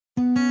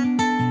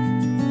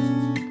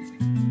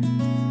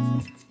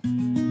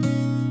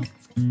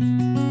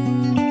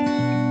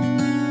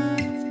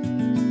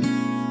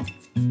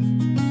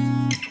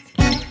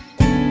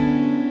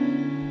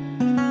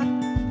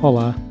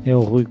Olá, é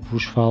o Rui que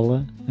vos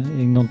fala.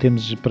 E não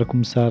temos para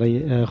começar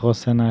a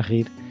Rossana a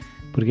rir,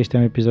 porque este é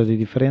um episódio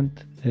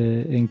diferente,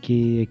 em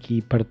que aqui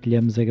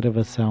partilhamos a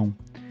gravação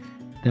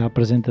da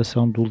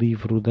apresentação do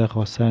livro da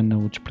Rossana,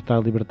 O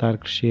Despertar, Libertar,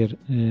 Crescer,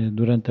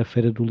 durante a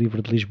Feira do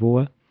Livro de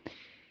Lisboa.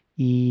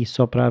 E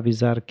só para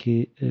avisar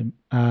que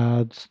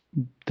há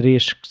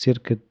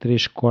cerca de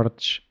 3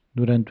 cortes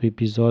durante o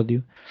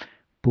episódio,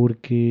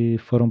 porque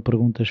foram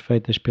perguntas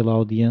feitas pela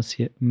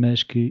audiência,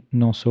 mas que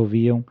não se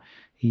ouviam,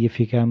 e ia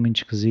ficar muito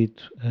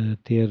esquisito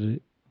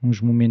ter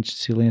uns momentos de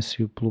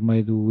silêncio pelo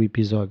meio do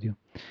episódio.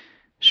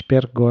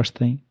 Espero que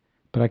gostem.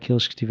 Para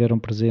aqueles que estiveram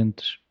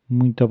presentes,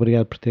 muito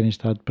obrigado por terem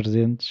estado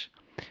presentes.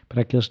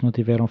 Para aqueles que não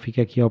tiveram,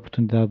 fica aqui a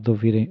oportunidade de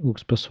ouvirem o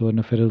que se passou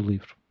na Feira do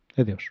Livro.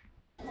 Adeus.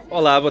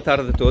 Olá, boa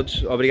tarde a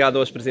todos. Obrigado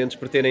aos presentes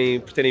por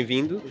terem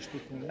vindo.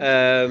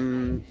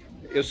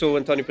 Eu sou o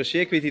António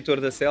Pacheco, editor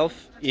da Self,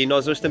 e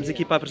nós hoje estamos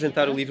aqui para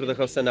apresentar o livro da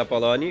Rossana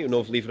Apolloni, o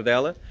novo livro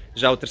dela,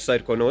 já o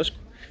terceiro connosco,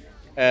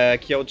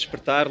 que é o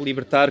Despertar,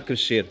 Libertar,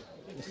 Crescer.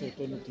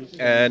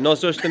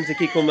 Nós hoje estamos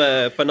aqui com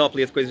uma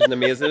panóplia de coisas na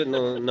mesa,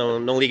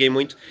 não liguem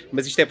muito,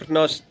 mas isto é porque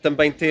nós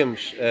também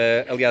temos,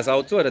 aliás, a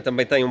autora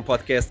também tem um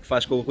podcast que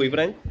faz com o Rui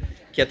Branco,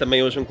 que é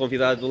também hoje um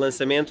convidado do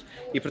lançamento,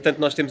 e portanto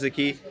nós temos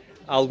aqui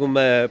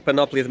alguma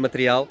panóplia de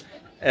material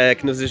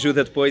que nos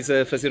ajuda depois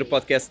a fazer o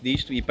podcast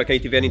disto, e para quem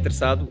estiver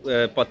interessado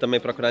pode também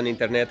procurar na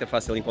internet, é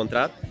fácil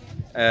encontrar,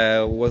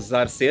 o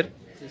Ousar Ser.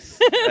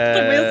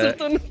 Também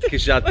acertou no que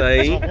já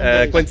tem,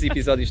 quantos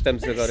episódios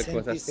estamos agora com o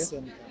Ousar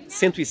Ser?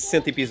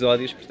 160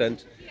 episódios,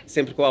 portanto,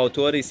 sempre com a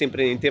autora e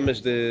sempre em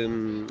temas de...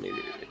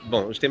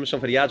 Bom, os temas são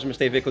variados, mas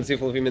têm a ver com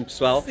desenvolvimento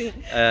pessoal. Sim,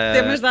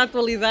 temas da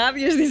atualidade,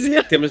 ias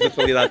dizer. Temas da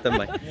atualidade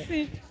também.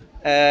 Sim.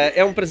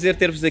 É um prazer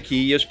ter-vos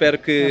aqui e eu espero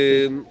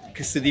que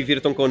se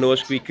divirtam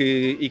connosco e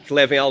que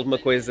levem alguma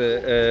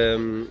coisa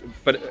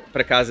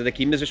para casa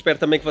daqui, mas eu espero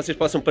também que vocês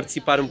possam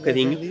participar um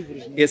bocadinho.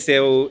 Esse é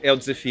o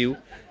desafio.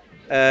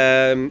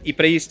 E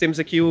para isso temos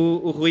aqui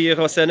o Rui e a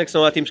Rossana, que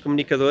são ótimos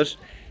comunicadores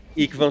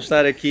e que vão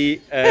estar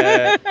aqui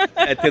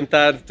a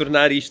tentar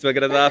tornar isto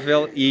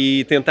agradável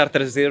e tentar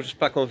trazer-vos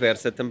para a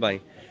conversa também.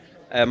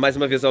 Mais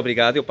uma vez,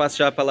 obrigado. Eu passo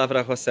já a palavra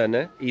à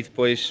Rossana e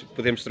depois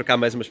podemos trocar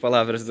mais umas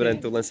palavras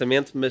durante o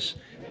lançamento, mas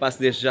passo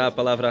desde já a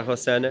palavra à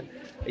Rossana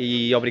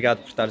e obrigado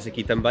por estares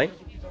aqui também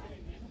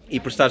e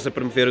por estares a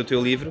promover o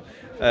teu livro,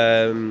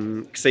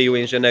 que saiu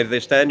em janeiro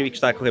deste ano e que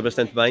está a correr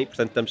bastante bem,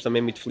 portanto estamos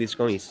também muito felizes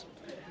com isso.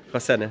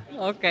 Rossana,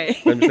 Ok.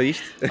 vamos a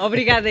isto?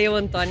 Obrigada eu,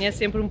 António. É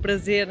sempre um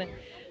prazer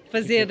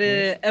fazer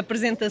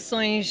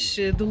apresentações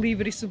do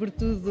livro e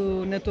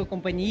sobretudo na tua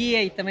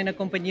companhia e também na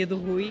companhia do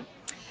Rui.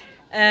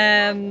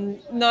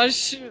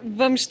 Nós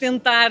vamos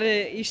tentar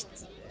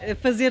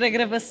fazer a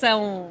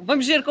gravação,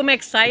 vamos ver como é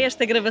que sai.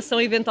 Esta gravação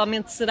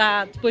eventualmente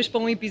será depois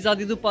para um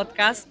episódio do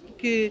podcast,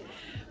 porque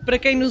para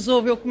quem nos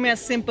ouve eu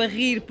começo sempre a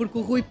rir porque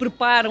o Rui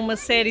prepara uma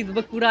série de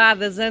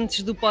bacuradas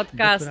antes do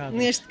podcast.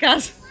 Neste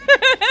caso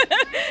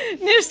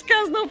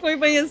não foi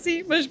bem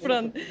assim, mas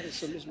pronto.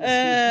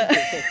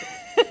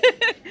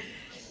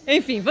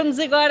 Enfim, vamos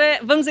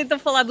então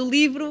falar do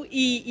livro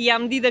e à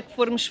medida que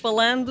formos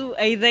falando,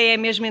 a ideia é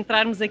mesmo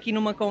entrarmos aqui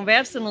numa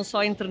conversa, não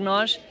só entre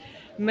nós,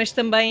 mas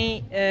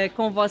também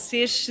com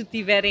vocês, se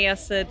tiverem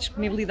essa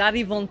disponibilidade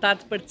e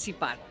vontade de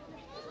participar.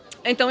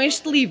 Então,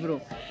 este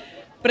livro,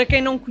 para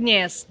quem não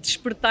conhece,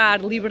 Despertar,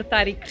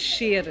 Libertar e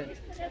Crescer,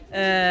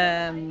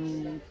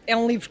 é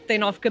um livro que tem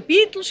 9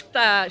 capítulos, que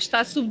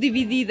está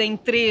subdividido em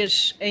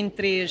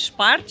três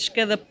partes,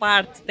 cada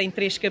parte tem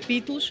 3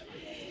 capítulos.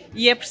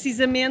 E é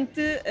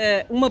precisamente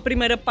uma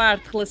primeira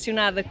parte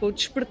relacionada com o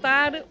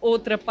despertar,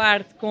 outra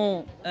parte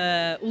com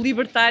o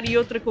libertar e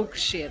outra com o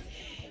crescer.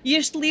 E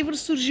este livro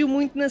surgiu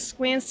muito na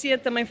sequência,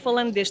 também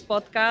falando deste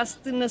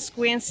podcast, na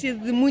sequência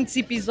de muitos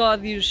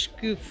episódios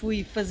que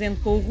fui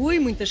fazendo com o Rui,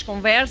 muitas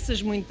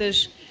conversas,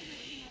 muitas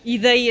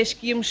ideias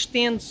que íamos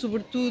tendo,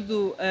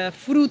 sobretudo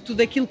fruto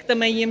daquilo que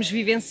também íamos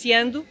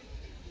vivenciando.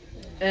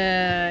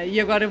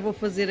 E agora vou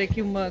fazer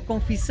aqui uma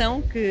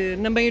confissão, que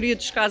na maioria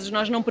dos casos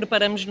nós não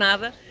preparamos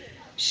nada.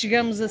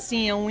 Chegamos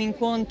assim a um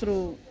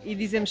encontro e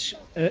dizemos...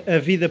 A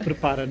vida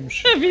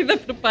prepara-nos. A vida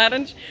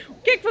prepara-nos. O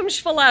que é que vamos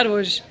falar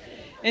hoje?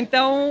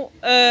 Então,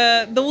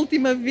 da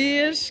última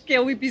vez, que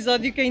é o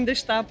episódio que ainda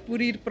está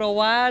por ir para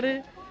o ar,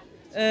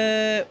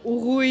 o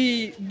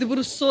Rui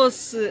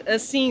debruçou-se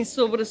assim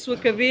sobre a sua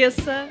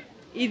cabeça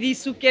e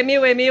disse: o que é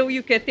meu e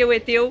o que é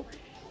teu.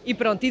 E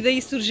pronto, e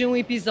daí surgiu um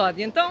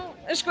episódio. Então,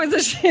 as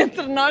coisas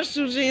entre nós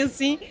surgem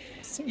assim.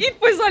 Sim. E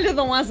depois, olha,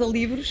 dão asa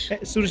livros.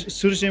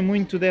 Surgem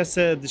muito de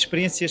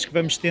experiências que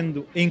vamos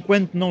tendo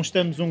enquanto não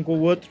estamos um com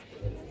o outro.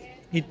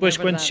 E depois,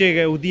 quando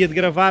chega o dia de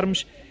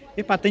gravarmos,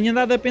 tenho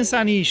andado a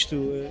pensar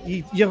nisto.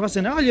 E a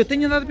Rossana, olha, eu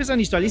tenho andado a pensar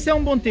nisto. Olha, isso é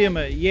um bom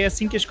tema. E é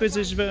assim que as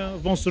coisas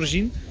vão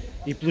surgindo.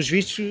 E, pelos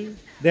vistos,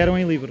 deram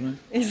em livro, não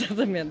é?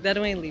 Exatamente,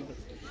 deram em livro.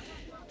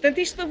 Portanto,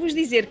 isto para vos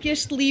dizer que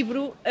este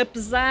livro,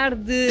 apesar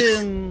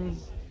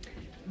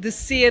de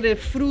ser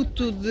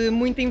fruto de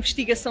muita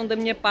investigação da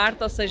minha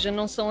parte, ou seja,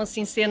 não são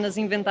assim cenas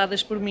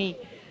inventadas por mim,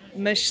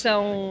 mas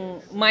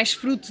são mais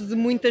fruto de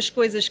muitas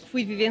coisas que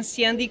fui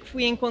vivenciando e que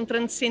fui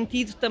encontrando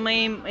sentido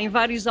também em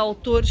vários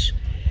autores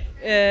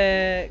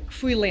que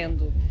fui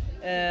lendo.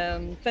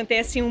 Portanto, é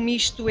assim um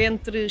misto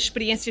entre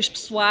experiências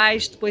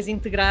pessoais, depois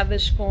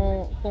integradas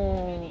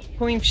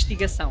com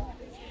investigação.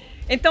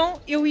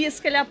 Então, eu ia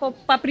se calhar para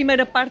a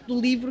primeira parte do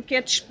livro, que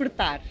é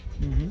despertar.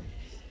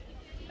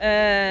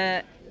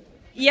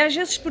 E às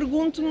vezes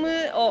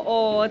pergunto-me,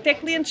 ou até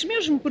clientes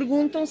meus me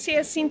perguntam se é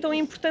assim tão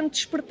importante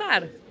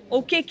despertar. Ou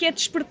o que é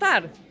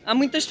despertar? Há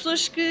muitas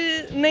pessoas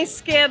que nem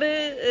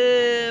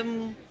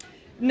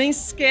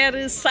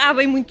sequer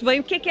sabem muito bem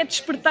o que é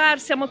despertar,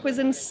 se é uma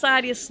coisa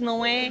necessária, se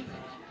não é.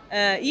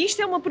 E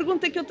isto é uma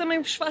pergunta que eu também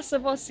vos faço a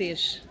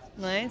vocês,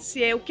 não é?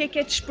 Se é o que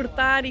é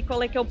despertar e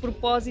qual é que é o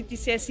propósito e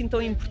se é assim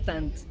tão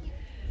importante.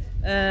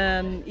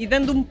 E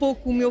dando um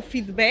pouco o meu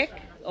feedback,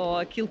 ou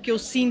aquilo que eu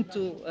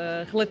sinto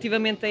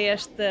relativamente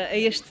a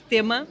este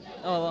tema,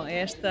 ou a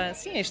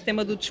este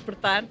tema do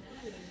despertar,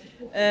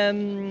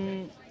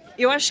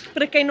 eu acho que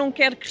para quem não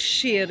quer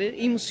crescer,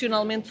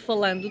 emocionalmente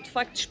falando, de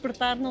facto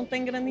despertar não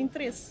tem grande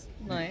interesse,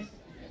 não é?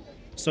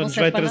 Só nos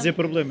vai trazer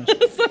problemas.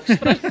 Só nos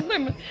traz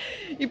problemas.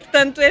 E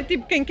portanto é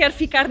tipo quem quer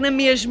ficar na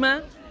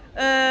mesma,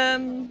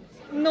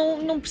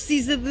 não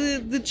precisa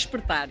de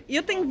despertar.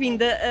 Eu tenho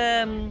vindo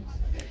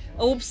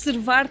a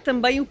observar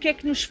também o que é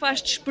que nos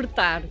faz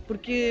despertar,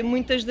 porque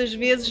muitas das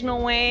vezes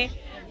não é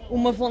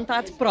uma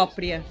vontade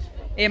própria,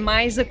 é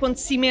mais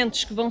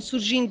acontecimentos que vão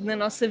surgindo na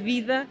nossa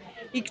vida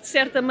e que de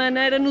certa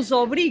maneira nos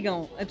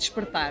obrigam a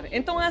despertar.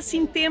 Então há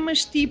assim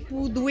temas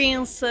tipo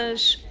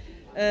doenças,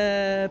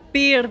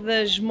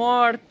 perdas,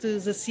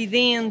 mortes,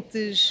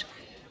 acidentes.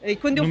 E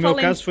quando no meu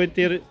caso foi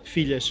ter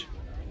filhas.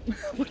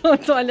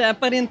 Pronto, olha, a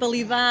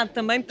parentalidade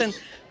também, portanto,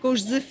 com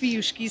os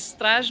desafios que isso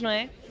traz, não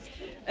é?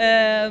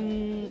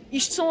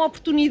 Isto são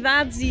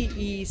oportunidades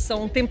e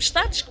são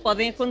tempestades que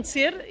podem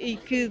acontecer e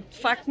que de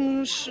facto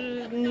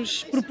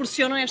nos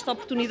proporcionam esta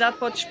oportunidade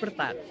para o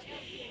despertar.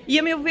 E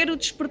a meu ver o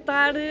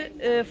despertar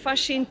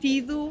faz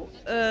sentido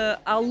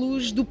à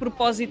luz do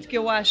propósito que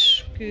eu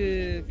acho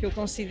que eu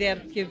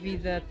considero que a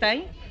vida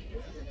tem,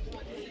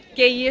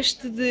 que é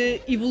este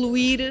de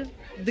evoluir,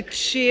 de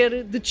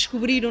crescer, de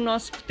descobrir o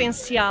nosso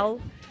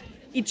potencial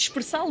e de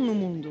expressá-lo no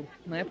mundo,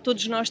 não é? Porque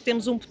todos nós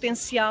temos um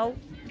potencial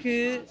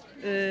que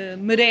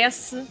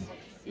merece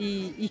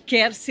e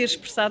quer ser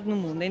expressado no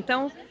mundo.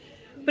 Então,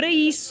 para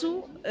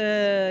isso,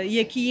 e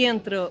aqui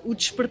entra o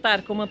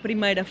despertar como a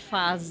primeira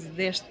fase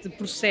deste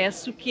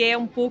processo, que é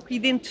um pouco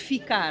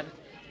identificar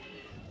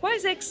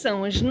quais é que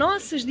são as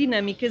nossas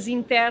dinâmicas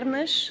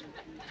internas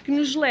que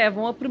nos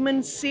levam a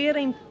permanecer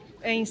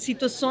em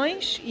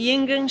situações e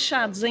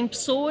enganchados em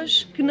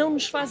pessoas que não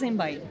nos fazem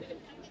bem.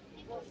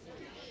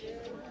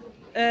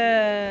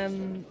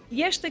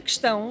 E esta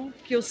questão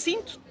que eu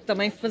sinto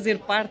também fazer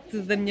parte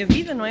da minha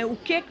vida, não é? O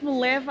que é que me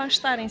leva a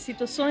estar em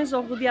situações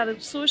ou rodeada de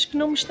pessoas que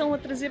não me estão a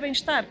trazer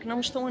bem-estar, que não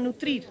me estão a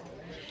nutrir?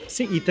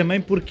 Sim, e também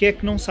porque é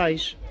que não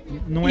sais.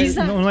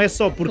 Não é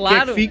só porque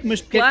é que fico, mas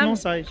porque é que não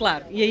sais.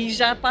 Claro, e aí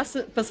já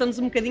passamos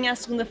um bocadinho à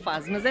segunda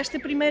fase, mas esta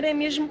primeira é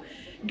mesmo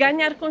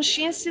ganhar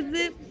consciência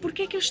de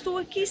porque é que eu estou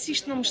aqui se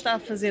isto não me está a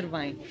fazer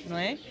bem, não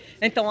é?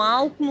 Então há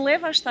algo que me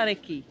leva a estar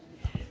aqui.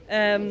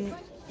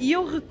 E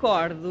eu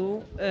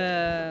recordo,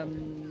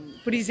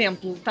 por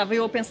exemplo, estava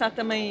eu a pensar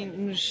também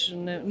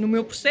no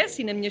meu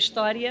processo e na minha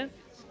história,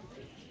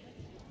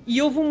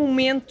 e houve um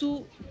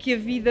momento que a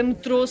vida me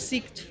trouxe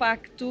e que de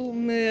facto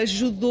me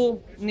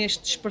ajudou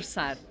neste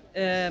dispersar.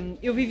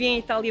 Eu vivi em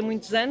Itália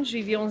muitos anos,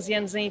 vivi 11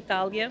 anos em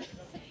Itália,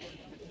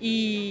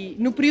 e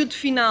no período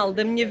final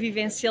da minha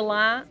vivência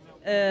lá,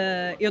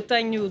 eu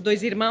tenho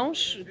 2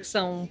 irmãos, que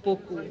são um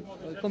pouco,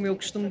 como eu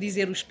costumo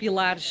dizer, os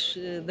pilares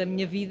da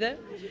minha vida.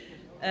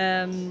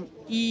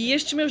 E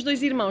estes meus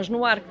 2 irmãos,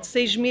 no arco de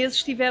 6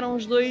 meses, tiveram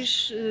os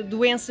 2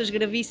 doenças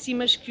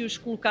gravíssimas que os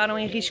colocaram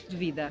em risco de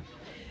vida.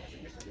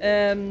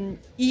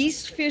 E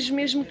isso fez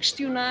mesmo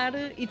questionar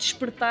e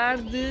despertar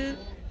de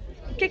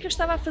o que é que eu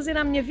estava a fazer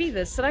à minha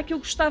vida? Será que eu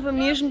gostava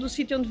mesmo do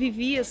sítio onde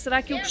vivia?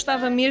 Será que eu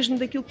gostava mesmo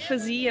daquilo que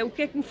fazia? O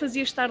que é que me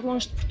fazia estar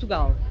longe de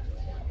Portugal?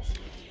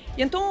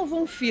 E então houve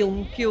um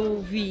filme que eu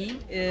vi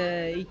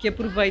e que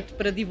aproveito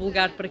para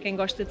divulgar para quem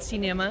gosta de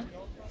cinema,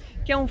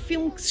 que é um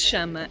filme que se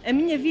chama A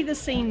Minha Vida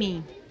Sem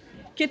Mim,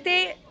 que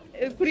até,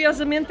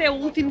 curiosamente, é o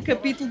último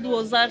capítulo do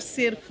Ousar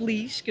Ser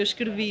Feliz, que eu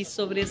escrevi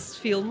sobre esse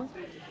filme,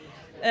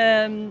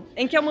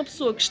 em que é uma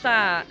pessoa que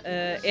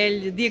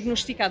é-lhe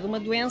diagnosticada uma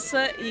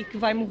doença e que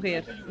vai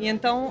morrer. E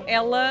então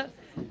ela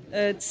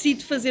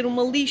decide fazer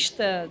uma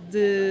lista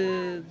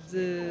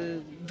de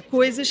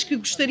coisas que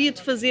gostaria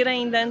de fazer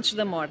ainda antes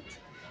da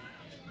morte.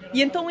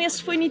 E então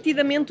esse foi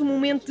nitidamente um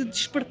momento de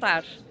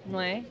despertar,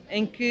 não é?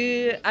 Em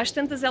que às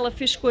tantas ela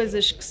fez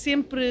coisas que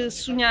sempre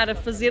sonhara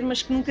fazer,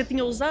 mas que nunca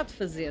tinha ousado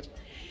fazer.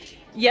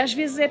 E às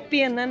vezes é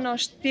pena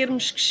nós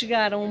termos que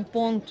chegar a um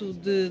ponto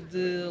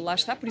lá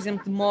está, por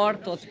exemplo, de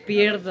morte ou de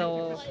perda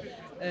ou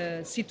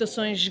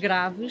situações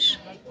graves,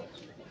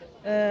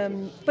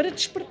 para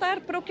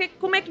despertar para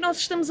como é que nós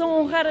estamos a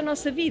honrar a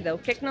nossa vida, o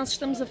que é que nós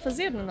estamos a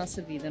fazer na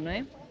nossa vida, não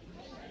é?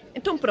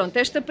 Então pronto,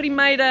 esta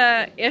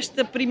primeira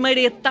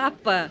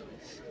etapa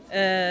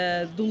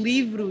do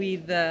livro e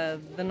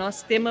do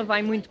nosso tema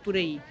vai muito por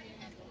aí.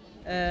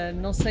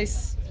 Não sei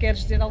se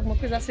queres dizer alguma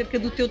coisa acerca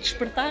do teu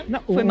despertar.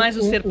 Não, foi mais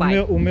o ser pai.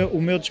 O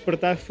meu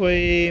despertar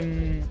foi...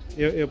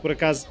 Eu por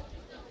acaso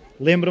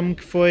lembro-me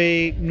que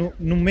foi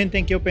no momento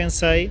em que eu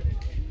pensei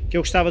que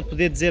eu gostava de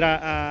poder dizer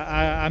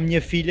à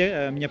minha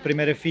filha, a minha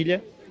primeira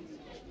filha,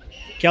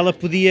 que ela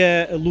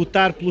podia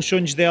lutar pelos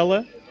sonhos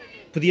dela,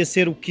 podia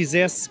ser o que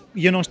quisesse,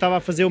 e eu não estava a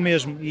fazer o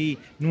mesmo. E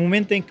no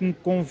momento em que me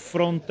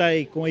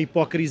confrontei com a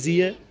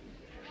hipocrisia,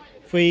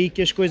 foi aí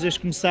que as coisas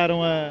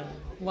começaram a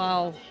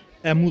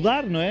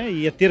mudar, não é?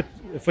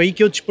 Foi aí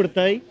que eu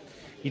despertei,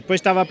 e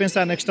depois estava a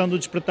pensar na questão do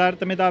despertar,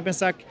 também estava a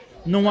pensar que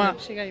não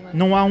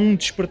há um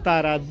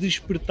despertar, há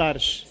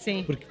despertares.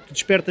 Sim. Porque tu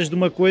despertas de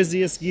uma coisa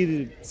e a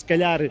seguir, se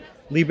calhar,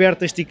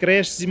 libertas-te e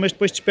cresces, mas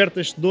depois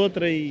despertas-te de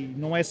outra e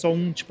não é só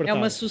um despertar. É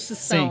uma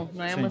sucessão, sim,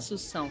 não é? Sim. Uma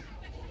sucessão.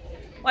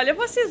 Olha,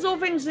 vocês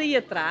ouvem-nos aí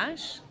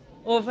atrás?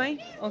 Ouvem?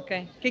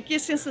 Ok. Que aqui a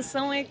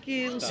sensação é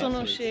que o som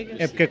não chega.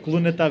 É porque a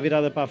coluna está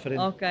virada para a frente.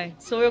 Ok.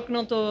 Sou eu que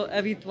não estou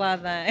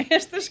habituada a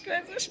estas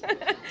coisas.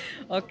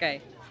 Ok.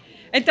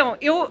 Então,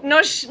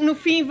 nós no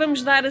fim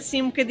vamos dar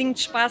assim um bocadinho de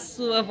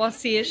espaço a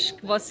vocês,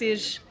 que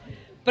vocês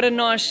para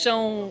nós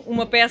são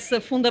uma peça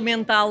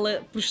fundamental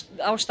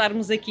ao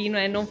estarmos aqui, não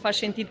é? Não faz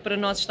sentido para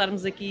nós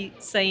estarmos aqui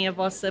sem a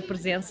vossa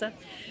presença.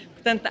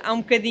 Portanto, há um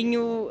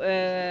bocadinho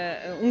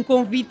um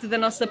convite da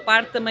nossa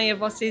parte também a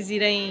vocês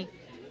irem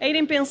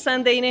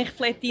pensando, a irem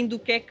refletindo o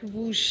que é que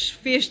vos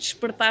fez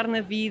despertar na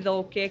vida,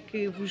 ou o que é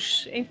que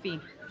vos, enfim...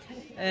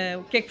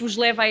 o que é que vos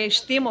leva a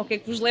este tema, ou o que é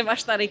que vos leva a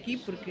estar aqui,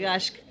 porque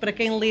acho que para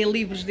quem lê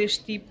livros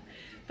deste tipo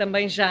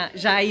também já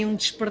há aí um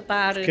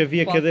despertar. Porque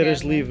havia qualquer,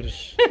 cadeiras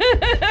livres.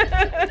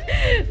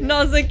 livres.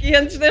 Nós aqui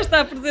antes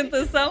desta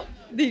apresentação,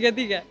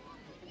 diga.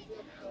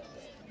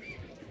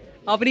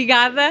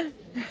 Obrigada,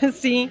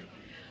 sim,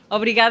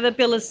 obrigada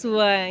pela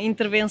sua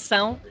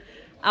intervenção.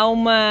 Há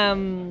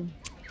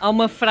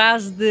uma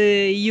frase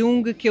de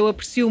Jung que eu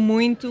aprecio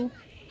muito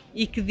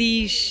e que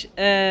diz: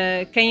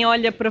 quem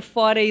olha para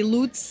fora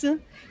ilude-se,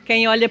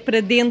 quem olha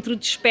para dentro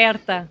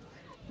desperta,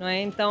 não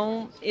é?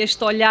 Então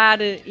este olhar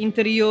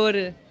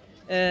interior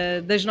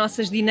das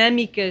nossas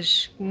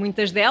dinâmicas,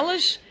 muitas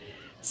delas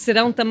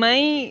serão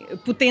também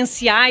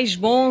potenciais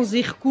bons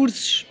e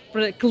recursos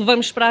que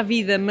levamos para a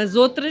vida, mas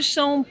outras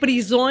são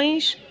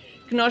prisões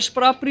que nós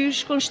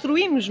próprios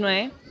construímos, não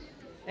é?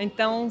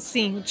 Então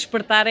sim, o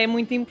despertar é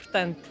muito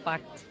importante, de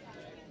facto.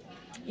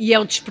 E é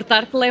o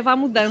despertar que leva à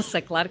mudança,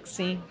 claro que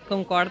sim,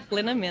 concordo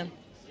plenamente.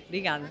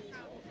 Obrigada.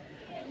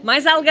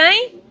 Mais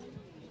alguém?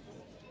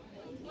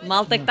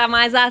 Malta que está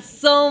mais à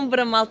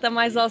sombra, malta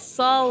mais ao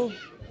sol.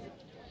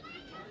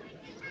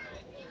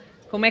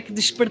 Como é que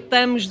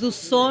despertamos do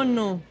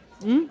sono?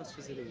 Posso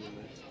fazer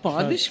uma?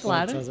 Podes,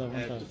 claro.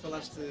 Tu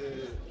falaste,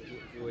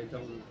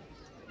 então,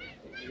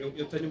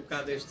 eu tenho um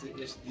bocado este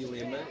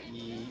dilema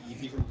e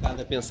vivo um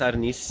bocado a pensar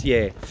nisso,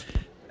 e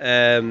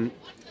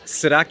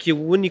será que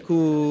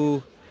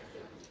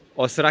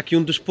ou será que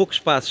um dos poucos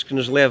passos que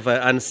nos leva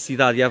à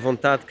necessidade e à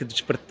vontade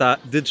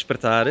de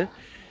despertar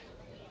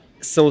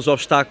são os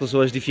obstáculos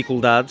ou as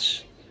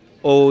dificuldades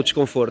ou o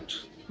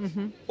desconforto?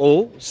 Uhum.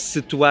 Ou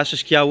se tu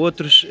achas que há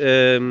outros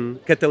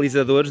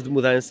catalisadores de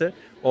mudança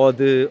ou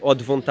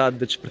de vontade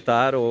de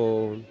despertar,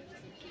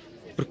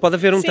 porque pode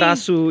haver um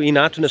traço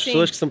inato nas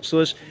pessoas, que são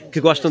pessoas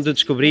que gostam de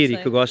descobrir e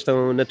que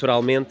gostam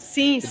naturalmente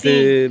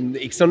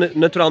e que são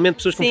naturalmente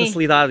pessoas com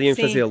facilidade em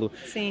fazê-lo.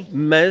 Sim.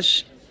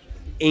 Mas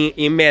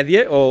em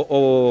média,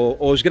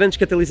 ou os grandes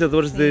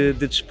catalisadores de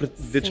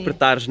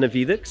despertares na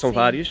vida, que são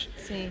vários,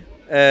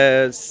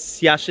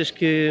 se achas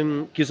que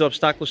os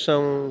obstáculos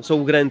são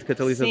o grande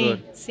catalisador.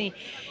 Sim.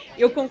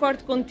 Eu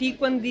concordo contigo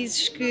quando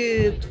dizes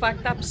que de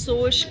facto há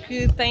pessoas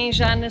que têm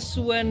já na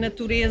sua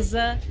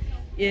natureza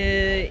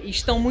e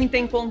estão muito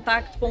em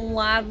contacto com um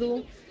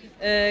lado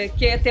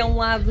que é até um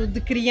lado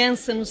de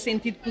criança no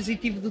sentido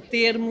positivo do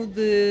termo,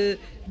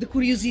 de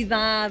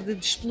curiosidade,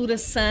 de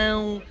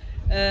exploração,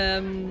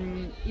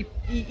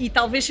 e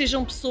talvez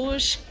sejam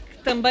pessoas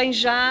que também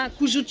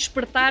cujo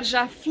despertar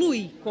já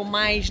flui com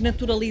mais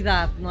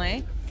naturalidade, não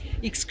é?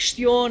 E que se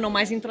questionam,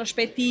 mais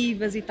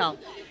introspectivas e tal.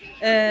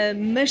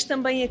 Mas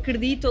também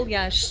acredito,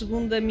 aliás,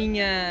 segundo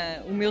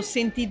o meu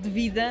sentido de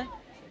vida,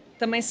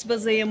 também se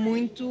baseia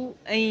muito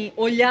em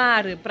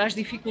olhar para as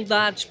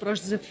dificuldades, para os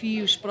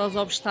desafios, para os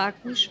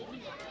obstáculos,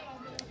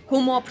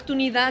 como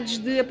oportunidades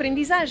de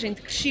aprendizagem,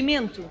 de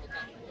crescimento.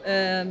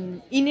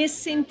 E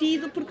nesse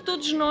sentido, porque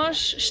todos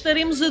nós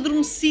estaremos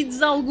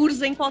adormecidos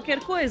algures em qualquer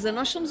coisa,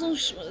 nós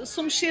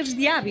somos seres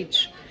de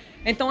hábitos,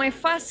 então é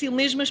fácil,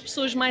 mesmo as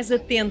pessoas mais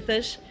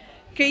atentas,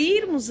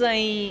 cairmos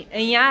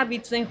em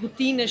hábitos, em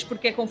rotinas,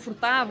 porque é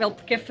confortável,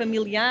 porque é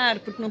familiar,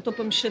 porque não estou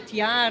para me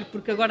chatear,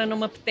 porque agora não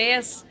me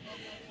apetece,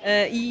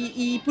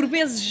 e por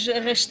vezes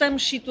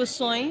arrastamos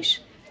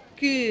situações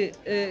que,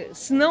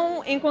 se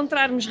não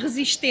encontrarmos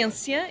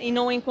resistência e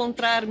não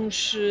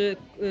encontrarmos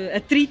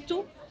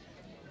atrito,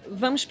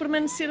 vamos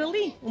permanecer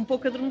ali, um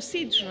pouco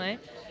adormecidos, não é?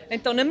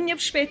 Então, na minha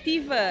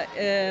perspectiva,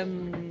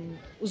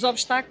 os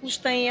obstáculos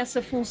têm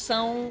essa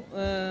função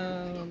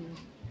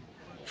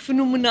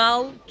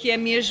fenomenal, que é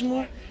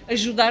mesmo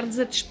ajudar-nos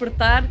a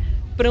despertar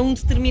para um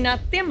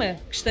determinado tema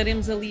que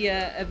estaremos ali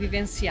a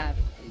vivenciar.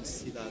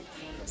 Necessidade.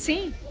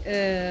 Sim,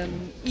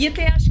 e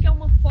até acho que é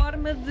uma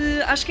forma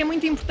de... Acho que é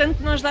muito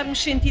importante nós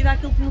darmos sentido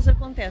àquilo que nos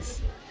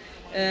acontece.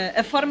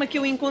 A forma que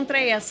eu encontro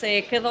é essa,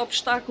 é cada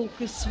obstáculo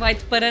que se vai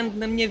deparando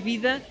na minha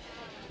vida,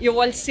 eu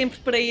olho sempre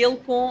para ele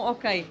com,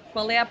 ok,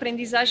 qual é a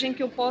aprendizagem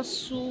que eu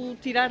posso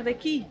tirar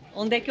daqui?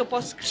 Onde é que eu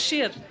posso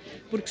crescer?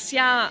 Porque se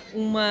há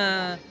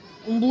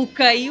um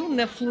bloqueio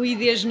na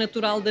fluidez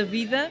natural da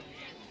vida,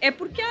 é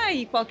porque há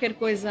aí qualquer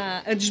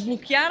coisa a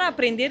desbloquear, a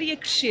aprender e a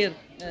crescer.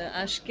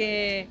 Acho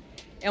que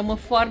é uma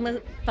forma,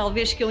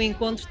 talvez, que eu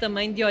encontro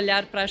também de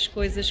olhar para as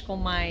coisas com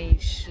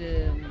mais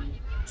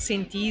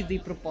sentido e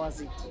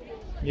propósito.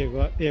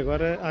 E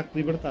agora há que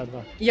libertar,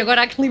 vá. E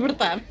agora há que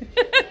libertar.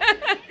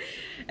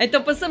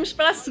 Então passamos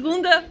para a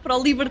segunda, para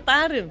o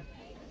libertar.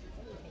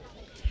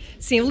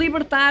 Sim, o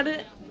libertar,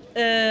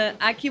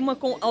 há aqui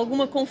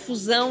alguma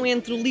confusão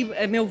entre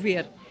a meu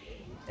ver,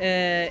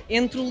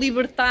 entre o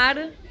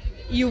libertar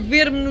e o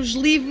ver-me-nos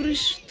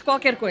livres de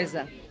qualquer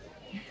coisa.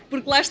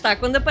 Porque lá está,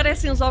 quando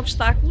aparecem os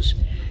obstáculos,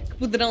 que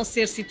poderão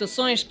ser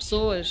situações,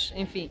 pessoas,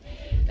 enfim,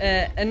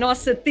 a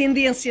nossa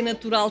tendência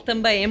natural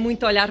também é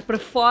muito olhar para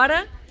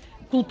fora,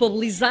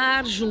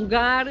 culpabilizar,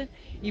 julgar,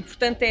 e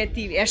portanto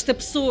esta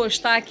pessoa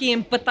está aqui a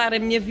empatar a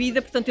minha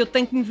vida, portanto eu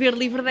tenho que me ver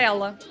livre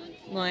dela,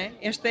 não é?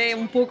 Esta é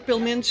um pouco, pelo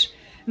menos,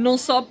 não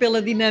só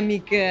pela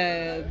dinâmica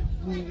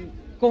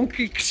com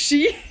que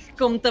cresci,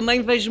 como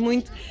também vejo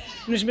muito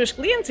nos meus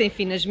clientes,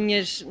 enfim,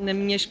 na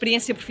minha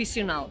experiência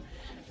profissional.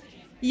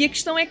 E a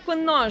questão é que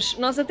quando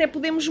nós até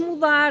podemos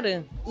mudar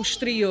o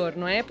exterior,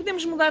 não é?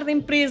 Podemos mudar de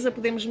empresa,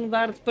 podemos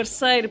mudar de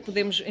parceiro,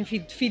 enfim,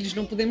 de filhos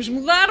não podemos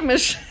mudar,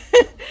 mas,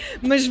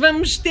 mas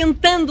vamos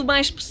tentando o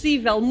mais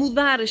possível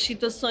mudar as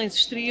situações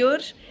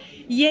exteriores,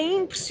 e é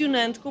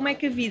impressionante como é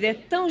que a vida é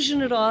tão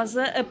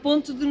generosa a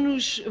ponto de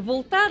nos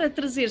voltar a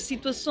trazer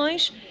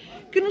situações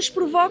que nos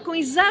provocam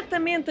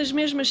exatamente as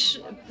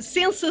mesmas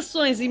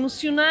sensações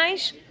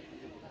emocionais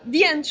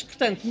de antes.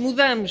 Portanto,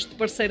 mudamos de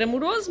parceiro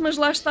amoroso, mas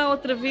lá está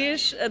outra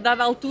vez, a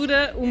dada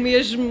altura, o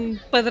mesmo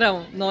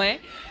padrão, não é?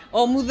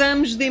 Ou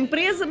mudamos de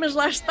empresa, mas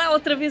lá está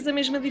outra vez a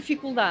mesma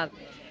dificuldade.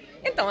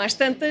 Então, às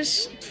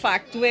tantas, de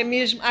facto, é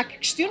mesmo, há que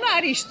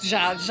questionar isto,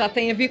 já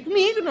tem a ver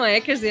comigo, não é?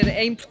 Quer dizer,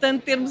 é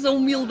importante termos a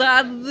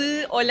humildade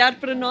de olhar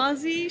para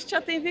nós e isto já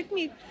tem a ver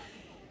comigo.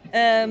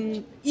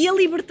 E a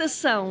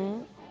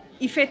libertação,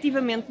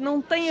 efetivamente,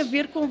 não tem a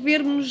ver com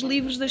vermos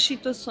livres das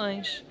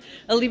situações.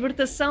 A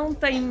libertação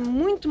tem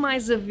muito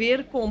mais a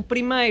ver com,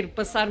 primeiro,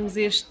 passarmos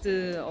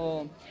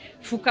ou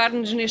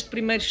focar-nos neste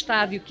primeiro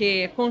estádio, que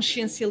é a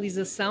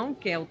consciencialização,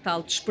 que é o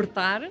tal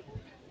despertar,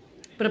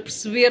 para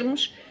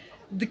percebermos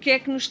de que é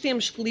que nos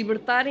temos que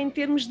libertar em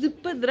termos de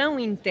padrão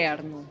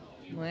interno,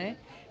 não é?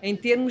 Em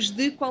termos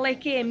de qual é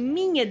que é a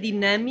minha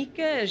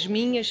dinâmica, as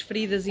minhas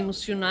feridas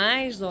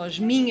emocionais ou as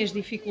minhas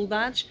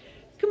dificuldades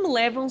que me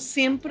levam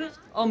sempre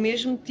ao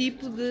mesmo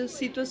tipo de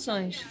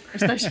situações.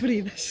 As tais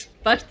feridas.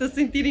 Estás-te a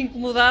sentir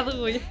incomodado,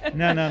 Rui?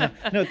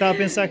 Não, estava a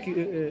pensar que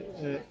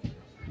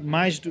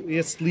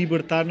esse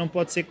libertar não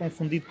pode ser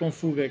confundido com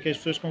fuga, que as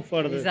pessoas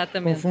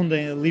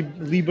confundem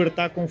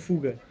libertar com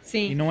fuga.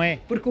 Sim, e não é.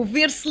 Porque o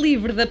ver-se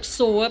livre da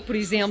pessoa, por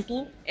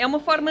exemplo, é uma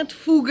forma de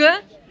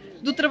fuga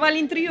do trabalho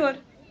interior.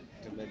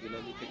 É uma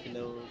dinâmica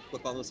com a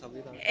qual não sabe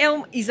lidar.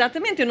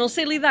 Exatamente, eu não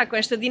sei lidar com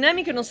esta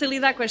dinâmica, eu não sei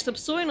lidar com esta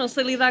pessoa, eu não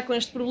sei lidar com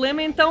este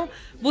problema, então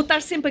vou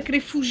estar sempre a querer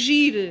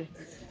fugir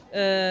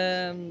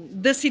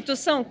da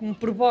situação que me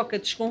provoca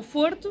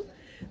desconforto,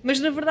 mas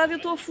na verdade eu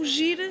estou a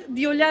fugir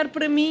de olhar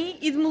para mim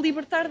e de me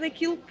libertar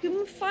daquilo que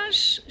me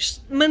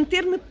faz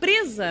manter-me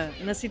presa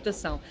na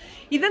situação.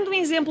 E dando um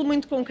exemplo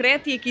muito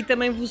concreto, e aqui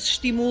também vos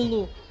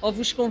estimulo ou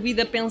vos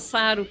convido a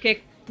pensar o que é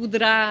que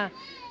poderá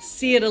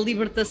ser a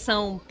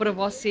libertação para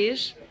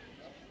vocês.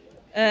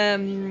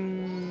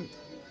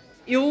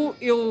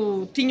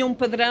 Eu tinha um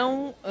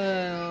padrão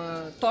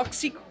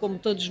tóxico, como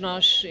todos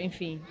nós,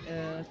 enfim,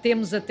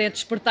 temos até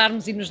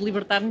despertarmos e nos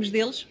libertarmos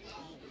deles,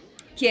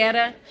 que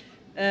era,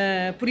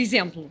 por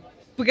exemplo,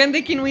 pegando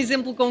aqui num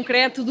exemplo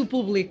concreto do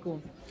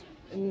público,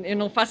 eu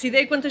não faço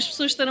ideia quantas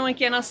pessoas estarão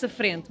aqui à nossa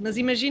frente, mas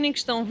imaginem que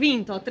estão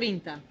 20 ou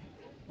 30,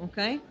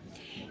 ok?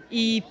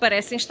 E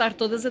parecem estar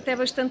todas até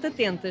bastante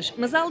atentas,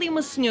 mas há ali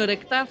uma senhora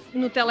que está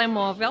no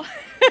telemóvel,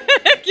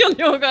 que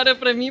olhou agora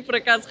para mim, por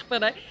acaso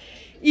reparei,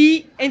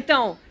 e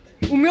então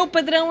o meu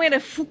padrão era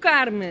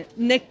focar-me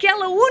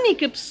naquela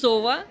única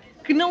pessoa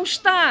que não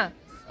está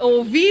a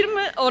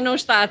ouvir-me ou não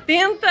está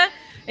atenta,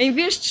 em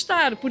vez de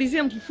estar, por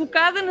exemplo,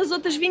 focada nas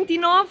outras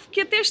 29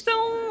 que até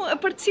estão a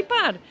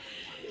participar.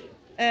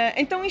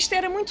 Então isto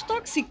era muito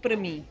tóxico para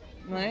mim.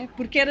 não é?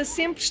 Porque era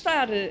sempre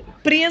estar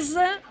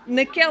presa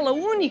naquela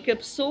única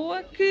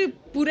pessoa que,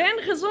 por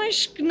N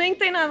razões que nem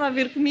tem nada a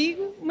ver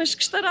comigo, mas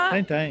que estará...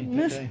 Tem.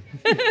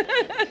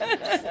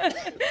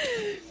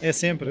 É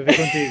sempre, a ver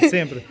contigo,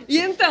 sempre. E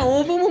então,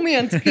 houve um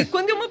momento que,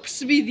 quando eu me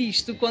apercebi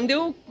disto, quando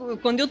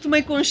eu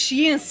tomei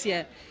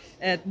consciência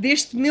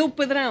deste meu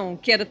padrão,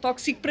 que era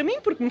tóxico para mim,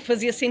 porque me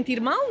fazia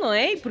sentir mal, não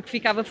é? E porque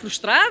ficava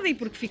frustrada, e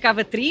porque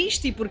ficava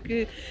triste, e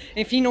porque,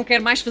 enfim, não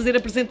quero mais fazer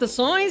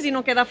apresentações, e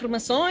não quero dar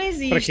formações,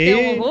 e isto é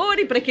um horror,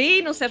 e para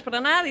quê? Não serve para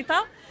nada e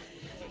tal.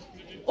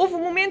 Houve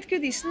um momento que eu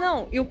disse,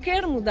 não, eu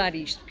quero mudar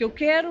isto, porque eu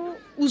quero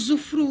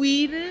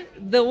usufruir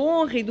da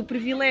honra e do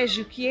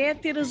privilégio que é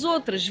ter as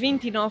outras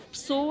 29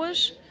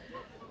 pessoas,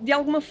 de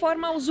alguma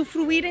forma, a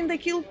usufruírem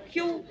daquilo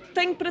que eu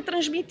tenho para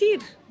transmitir,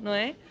 não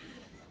é?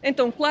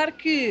 Então, claro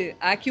que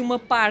há aqui uma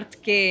parte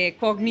que é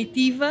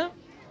cognitiva,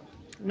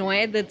 não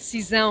é? Da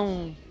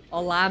decisão,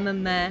 olá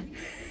mamã,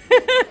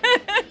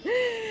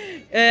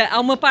 há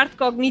uma parte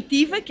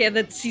cognitiva que é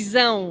da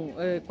decisão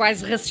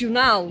quase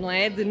racional, não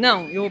é? De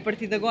não, eu a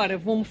partir de agora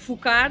vou-me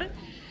focar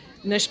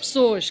nas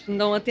pessoas que me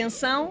dão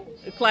atenção.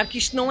 Claro que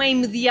isto não é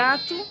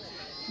imediato,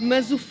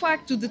 mas o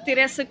facto de ter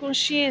essa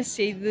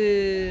consciência e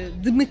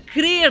de me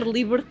querer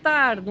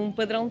libertar de um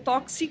padrão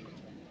tóxico,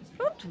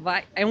 pronto,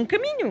 é um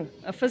caminho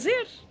a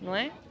fazer, não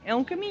é? É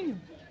um caminho.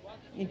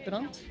 E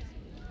pronto.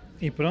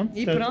 E pronto.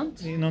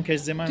 E não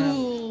queres dizer mais nada.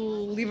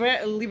 Tu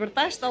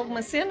libertaste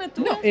alguma cena?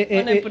 Tu? Não,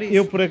 Por isso?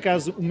 eu por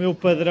acaso, o meu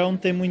padrão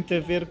tem muito a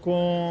ver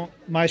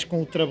mais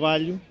com o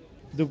trabalho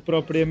do que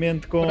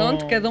propriamente com...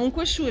 Pronto, cada um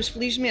com as suas,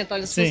 felizmente.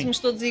 Olha, se fôssemos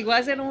todos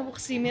iguais era um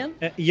aborrecimento.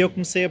 E eu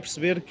comecei a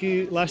perceber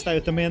que, lá está,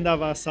 eu também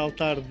andava a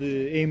saltar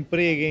de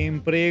emprego em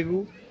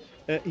emprego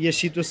e as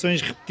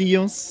situações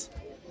repetiam-se.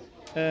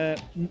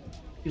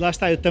 E lá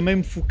está, eu também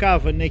me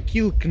focava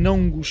naquilo que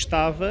não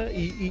gostava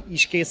e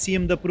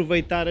esquecia-me de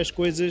aproveitar as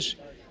coisas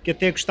que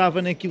até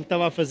gostava naquilo que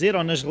estava a fazer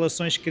ou nas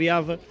relações que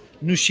criava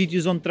nos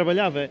sítios onde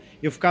trabalhava.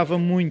 Eu focava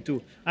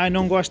muito,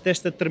 não gosto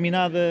desta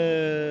determinada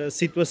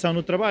situação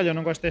no trabalho, eu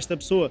não gosto desta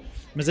pessoa,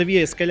 mas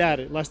havia, se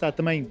calhar, lá está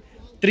também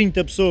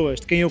 30 pessoas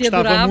de quem eu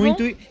gostava adoravam.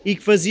 muito e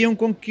que faziam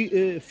com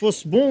que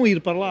fosse bom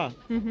ir para lá.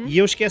 E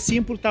eu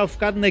esquecia-me porque estava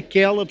focado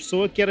naquela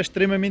pessoa que era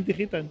extremamente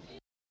irritante.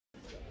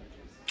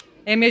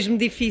 É mesmo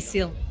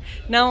difícil.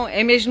 Não,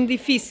 é mesmo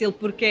difícil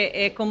porque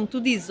é como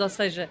tu dizes, ou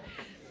seja,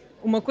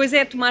 uma coisa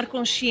é tomar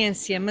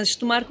consciência, mas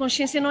tomar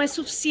consciência não é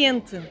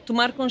suficiente.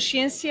 Tomar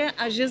consciência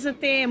às vezes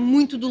até é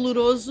muito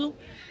doloroso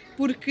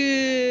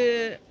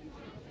porque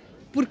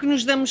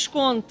nos damos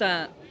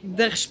conta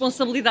da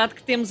responsabilidade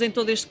que temos em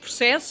todo este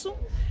processo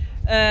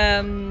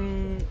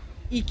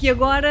e que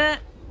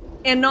agora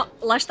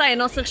lá está, é a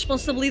nossa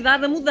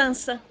responsabilidade a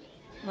mudança.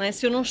 Não é?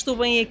 Se eu não estou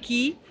bem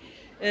aqui,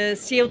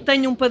 se eu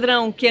tenho um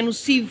padrão que é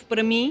nocivo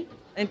para mim,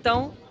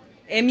 então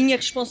é a minha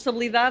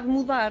responsabilidade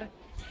mudar.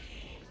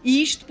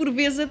 E isto por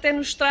vezes até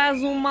nos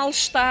traz um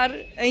mal-estar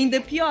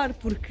ainda pior,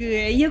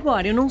 porque e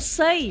agora? Eu não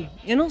sei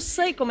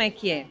como é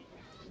que é.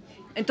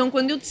 Então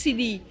quando eu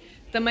decidi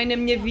também na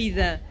minha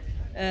vida,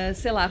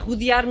 sei lá,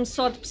 rodear-me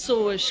só de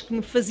pessoas que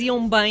me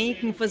faziam bem e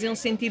que me faziam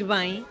sentir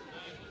bem,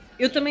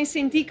 eu também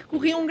senti que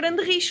corria um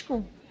grande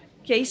risco,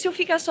 que é isso eu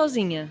ficar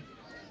sozinha.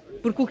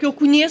 Porque o que eu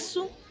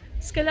conheço,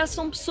 se calhar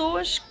são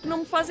pessoas que não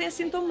me fazem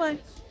assim tão bem.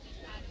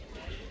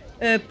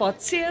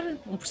 Pode ser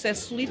um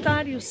processo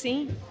solitário,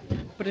 sim.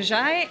 Para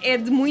já é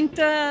de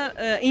muita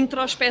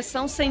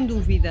introspeção, sem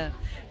dúvida.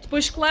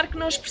 Depois, claro que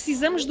nós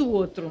precisamos do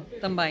outro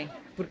também,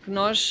 porque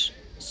nós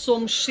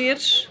somos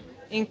seres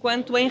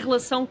enquanto em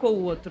relação com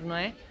o outro, não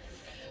é?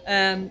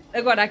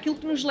 Agora, aquilo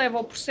que nos leva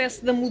ao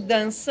processo da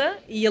mudança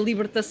e a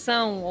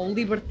libertação, ou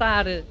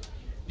libertar,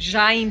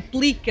 já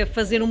implica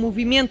fazer um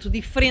movimento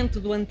diferente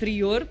do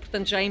anterior,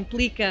 portanto já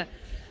implica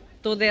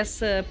todo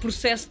esse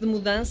processo de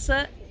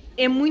mudança.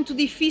 É muito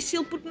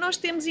difícil porque nós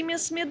temos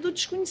imenso medo do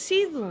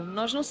desconhecido,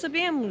 nós não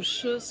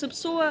sabemos se a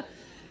pessoa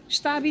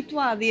está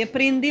habituada e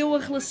aprendeu a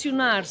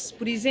relacionar-se,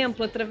 por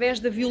exemplo, através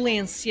da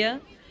violência.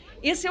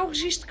 Esse é o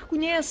registro que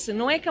conhece,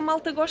 não é que a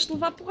malta goste de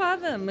levar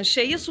porrada, mas se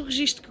é esse o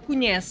registro que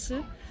conhece,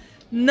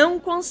 não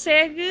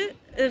consegue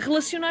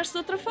relacionar-se de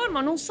outra forma,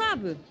 ou não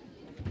sabe.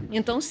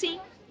 Então sim,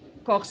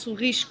 corre-se o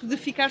risco de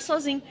ficar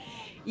sozinho.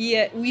 E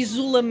o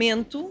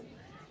isolamento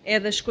é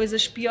das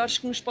coisas piores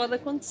que nos pode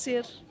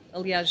acontecer.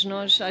 Aliás,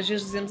 nós às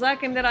vezes dizemos,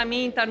 quem me dera a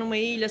mim estar numa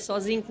ilha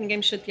sozinho, que ninguém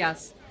me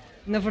chateasse.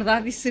 Na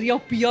verdade, isso seria o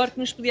pior que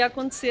nos podia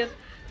acontecer.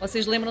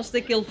 Vocês lembram-se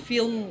daquele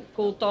filme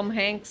com o Tom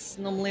Hanks,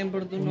 não me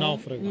lembro do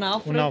nome. O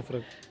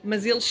Náufrago.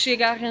 Mas ele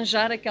chega a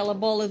arranjar aquela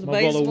bola de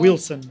beisebol. Bola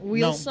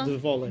Wilson. Não, de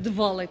vôlei. De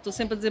vôlei. Estou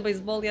sempre a dizer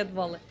beisebol e é de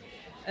vôlei.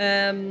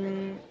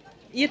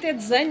 E até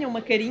desenha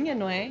uma carinha,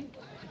 não é?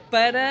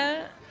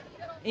 Para...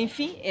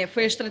 Enfim,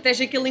 foi a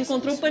estratégia que ele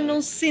encontrou para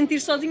não se sentir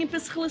sozinho e para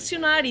se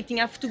relacionar. E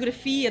tinha a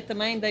fotografia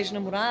também da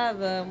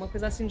ex-namorada, uma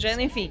coisa assim do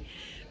género, enfim.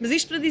 Mas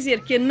isto para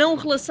dizer que a não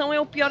relação é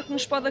o pior que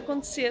nos pode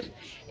acontecer.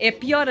 É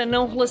pior a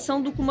não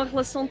relação do que uma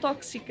relação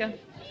tóxica.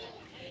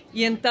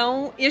 E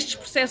então estes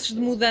processos de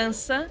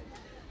mudança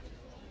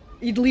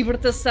e de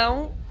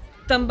libertação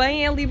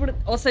também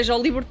ou seja, ao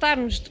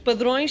libertar-nos de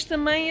padrões,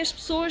 também as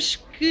pessoas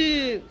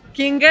que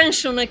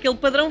engancham naquele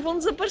padrão vão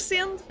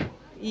desaparecendo.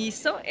 E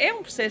isso é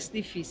um processo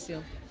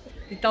difícil.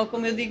 E tal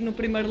como eu digo no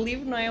primeiro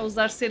livro, não é?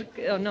 Ousar ser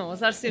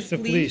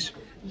feliz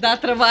dá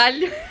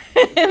trabalho,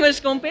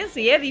 mas compensa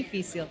e é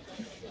difícil.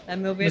 A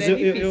meu ver, é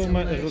difícil.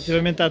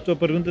 Relativamente à tua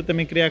pergunta,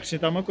 também queria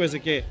acrescentar uma coisa,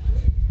 que é,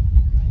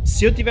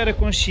 se eu tiver a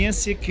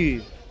consciência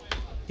que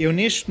eu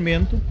neste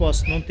momento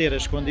posso não ter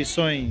as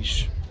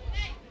condições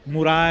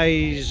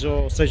morais,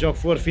 ou seja o que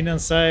for,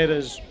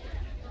 financeiras,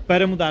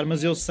 para mudar,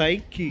 mas eu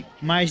sei que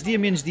mais dia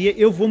menos dia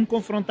eu vou me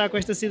confrontar com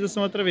esta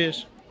situação outra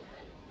vez.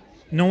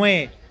 Não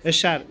é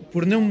achar,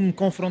 por não me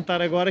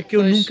confrontar agora, que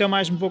eu nunca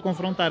mais me vou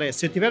confrontar.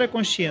 Se eu tiver a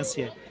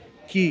consciência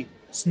que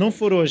se não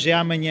for hoje é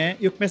amanhã,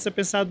 eu começo a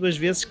pensar 2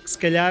 vezes que se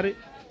calhar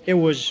é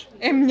hoje.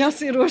 É melhor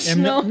ser hoje,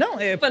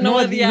 para não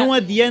adiar. Não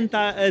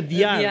adianta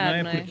adiar, não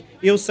é? Não é? Porque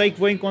eu sei que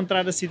vou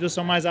encontrar a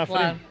situação mais à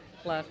frente.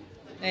 Claro,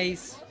 é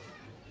isso.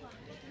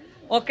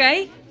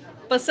 Ok,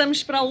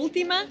 passamos para a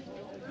última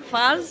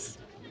fase.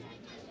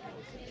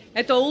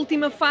 Então, a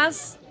última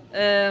fase,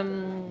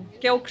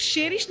 que é o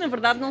crescer. Isto, na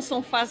verdade, não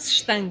são fases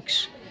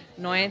estanques,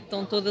 não é?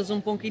 Estão todas um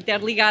pouco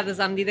interligadas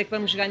à medida que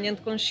vamos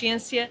ganhando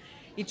consciência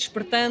e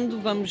despertando,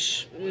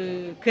 vamos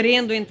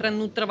entrando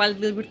no trabalho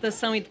de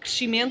libertação e de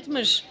crescimento,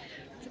 mas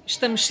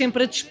estamos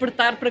sempre a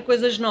despertar para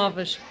coisas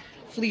novas.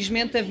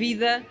 Felizmente, a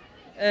vida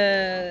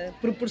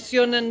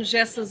proporciona-nos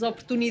essas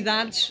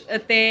oportunidades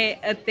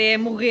até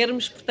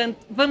morrermos, portanto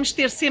vamos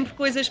ter sempre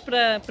coisas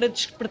para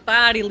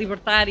despertar e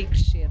libertar e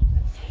crescer.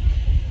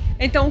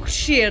 Então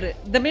crescer,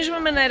 da mesma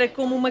maneira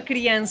como uma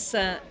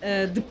criança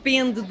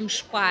depende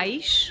dos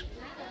pais,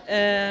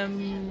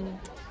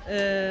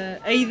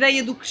 a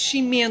ideia do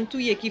crescimento,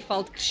 e aqui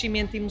falo de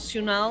crescimento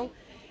emocional,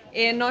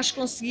 é nós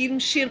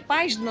conseguirmos ser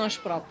pais de nós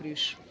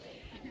próprios.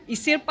 E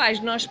ser pais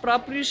de nós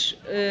próprios,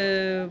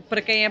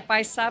 para quem é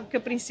pai sabe que a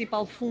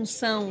principal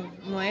função,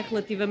 não é,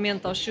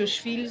 relativamente aos seus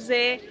filhos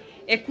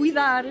é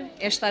cuidar,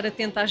 é estar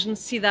atento às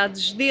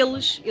necessidades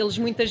deles. Eles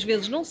muitas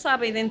vezes não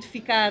sabem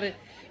identificar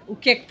o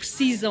que é que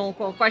precisam,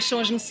 quais são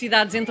as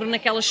necessidades, entram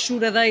naquelas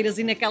choradeiras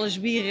e naquelas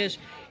birras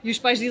e os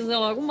pais dizem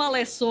logo, o mal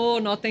é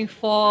sono, ou tem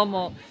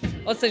fome,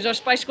 ou seja, os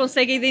pais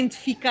conseguem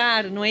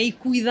identificar, não é, e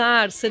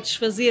cuidar,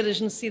 satisfazer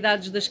as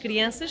necessidades das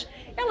crianças.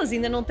 Elas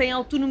ainda não têm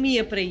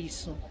autonomia para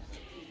isso.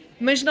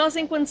 Mas nós,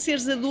 enquanto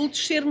seres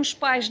adultos, sermos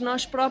pais de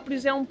nós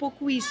próprios é um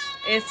pouco isso.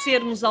 É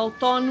sermos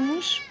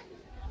autónomos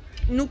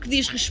no que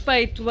diz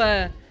respeito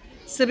a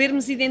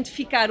sabermos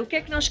identificar o que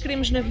é que nós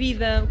queremos na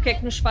vida, o que é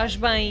que nos faz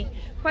bem,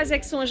 quais é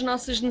que são as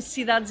nossas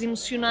necessidades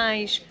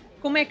emocionais,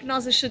 como é que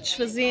nós as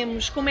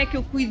satisfazemos, como é que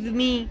eu cuido de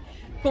mim,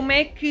 como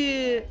é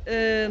que,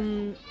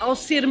 ao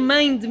ser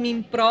mãe de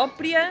mim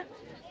própria,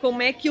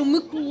 como é que eu me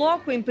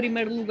coloco em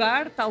primeiro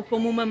lugar, tal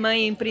como uma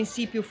mãe, em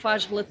princípio,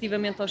 faz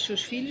relativamente aos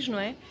seus filhos, não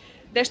é?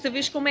 Desta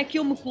vez, como é que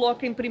eu me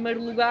coloco em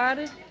primeiro lugar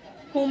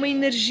com uma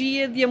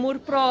energia de amor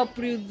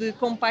próprio, de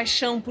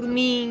compaixão por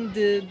mim,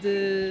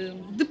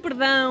 de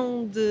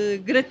perdão, de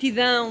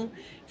gratidão,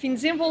 enfim,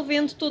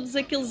 desenvolvendo todos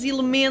aqueles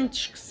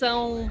elementos que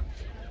são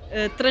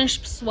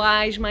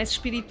transpessoais, mais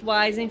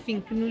espirituais,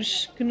 enfim,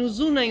 que nos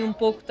unem um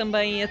pouco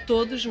também a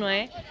todos, não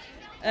é?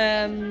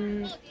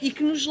 E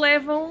que nos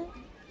levam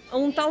a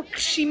um tal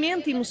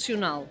crescimento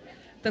emocional.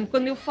 Portanto,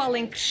 quando eu falo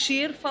em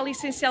crescer, falo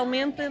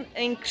essencialmente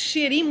em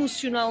crescer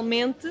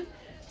emocionalmente,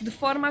 de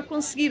forma a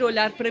conseguir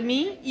olhar para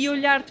mim e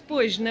olhar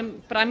depois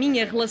para a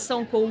minha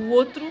relação com o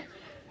outro,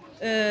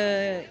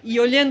 e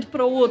olhando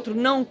para o outro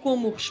não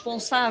como o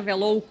responsável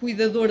ou o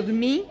cuidador de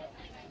mim,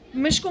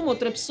 mas como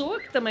outra pessoa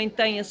que também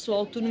tem a sua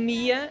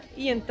autonomia,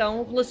 e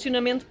então o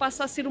relacionamento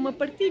passa a ser uma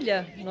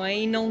partilha, não é?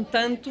 E não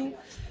tanto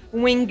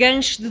um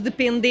enganche de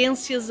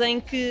dependências em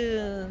que,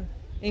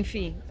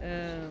 enfim,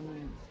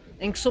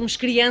 em que somos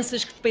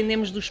crianças que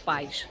dependemos dos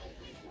pais.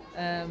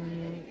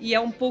 E é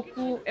um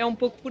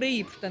pouco por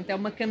aí. Portanto, é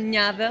uma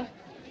caminhada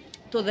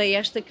toda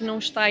esta que não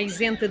está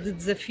isenta de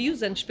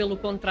desafios, antes pelo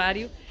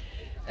contrário,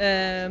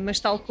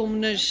 mas tal como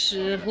nas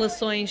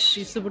relações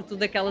e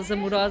sobretudo aquelas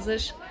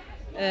amorosas,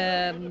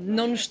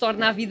 não nos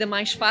torna a vida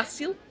mais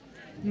fácil,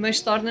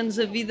 mas torna-nos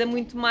a vida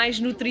muito mais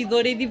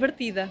nutridora e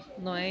divertida,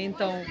 não é?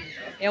 Então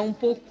é um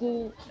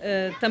pouco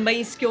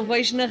também isso que eu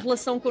vejo na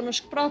relação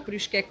connosco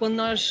próprios, que é quando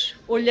nós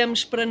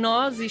olhamos para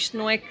nós, isto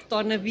não é que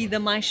torna a vida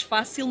mais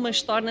fácil,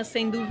 mas torna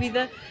sem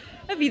dúvida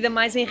a vida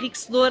mais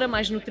enriquecedora,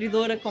 mais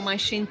nutridora, com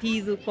mais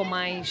sentido, com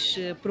mais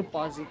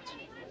propósito.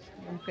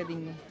 Um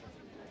bocadinho.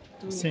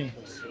 Sim.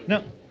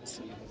 Não.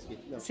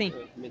 Sim.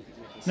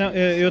 Não,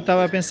 eu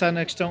estava a pensar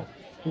na questão.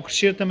 O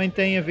crescer também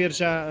tem a ver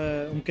já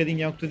um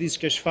bocadinho, é o que tu dizes,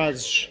 que as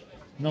fases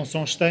não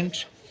são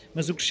estanques,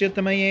 mas o crescer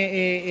também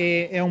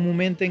é um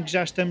momento em que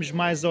já estamos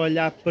mais a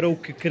olhar para o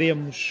que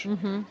queremos.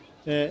 Uhum.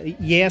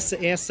 E é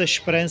essa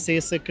esperança,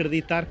 esse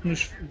acreditar que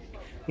nos...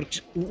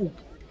 Porque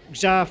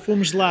já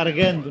fomos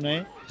largando, não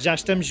é? Já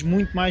estamos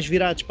muito mais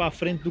virados para a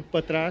frente do que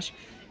para trás,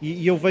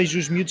 e eu vejo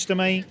os miúdos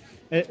também...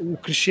 O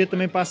crescer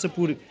também passa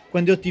por,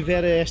 quando eu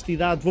tiver esta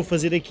idade vou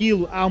fazer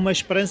aquilo, há uma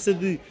esperança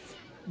de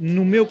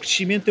no meu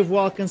crescimento eu vou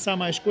alcançar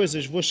mais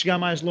coisas, vou chegar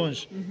mais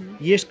longe.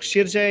 E este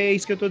crescer já é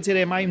isso que eu estou a dizer,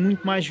 é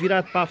muito mais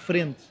virado para a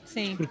frente.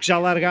 Sim. Porque já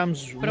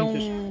largámos para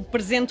um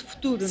presente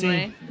futuro, Sim. não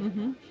é?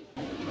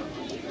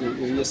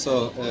 Eu ia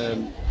só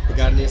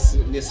pegar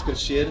nesse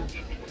crescer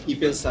e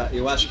pensar,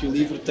 eu acho que o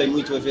livro tem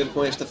muito a ver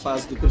com esta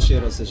fase do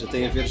crescer, ou seja,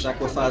 tem a ver já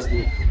com a fase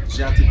do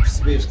já te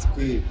percebeste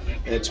que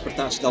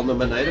despertaste de alguma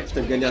maneira,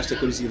 portanto ganhaste a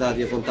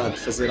curiosidade e a vontade de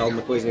fazer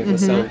alguma coisa em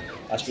relação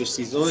às tuas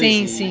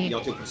decisões e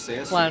ao teu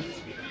processo. Claro.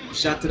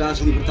 Já terás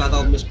libertado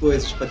algumas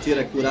coisas para ter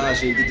a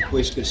coragem de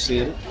depois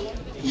crescer,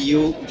 e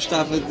eu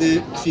gostava de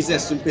que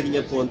fizesse um bocadinho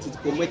a ponte de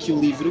como é que o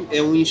livro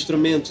é um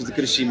instrumento de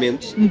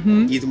crescimento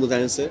e de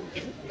mudança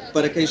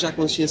para quem já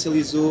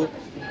consciencializou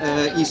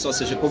isso, ou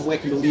seja, como é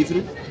que no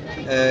livro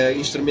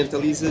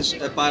instrumentalizas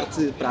a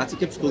parte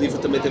prática, porque o livro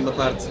também tem uma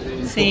parte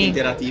um pouco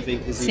interativa,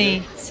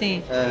 inclusive.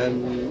 Sim.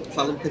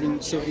 Fala um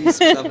bocadinho sobre isso,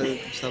 gostava de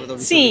ouvir sobre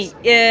isso. Sim,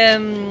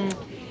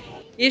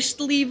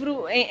 este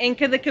livro, em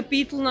cada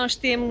capítulo nós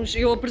temos,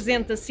 eu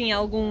apresento assim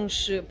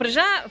alguns, para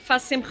já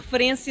faço sempre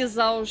referências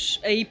a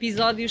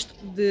episódios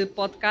de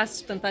podcast,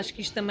 portanto acho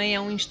que isto também é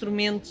um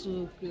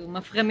instrumento,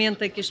 uma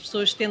ferramenta que as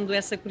pessoas, tendo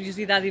essa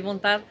curiosidade e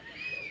vontade,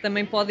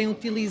 também podem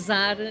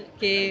utilizar,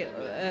 que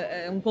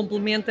é um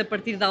complemento a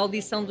partir da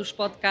audição dos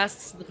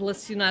podcasts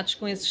relacionados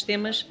com esses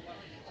temas,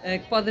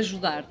 que pode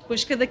ajudar.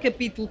 Depois cada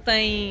capítulo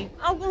tem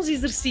alguns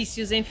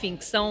exercícios, enfim,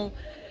 que são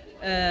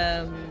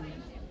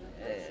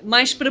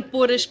mais para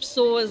pôr as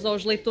pessoas ou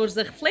os leitores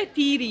a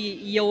refletir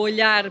e a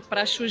olhar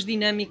para as suas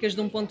dinâmicas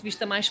de um ponto de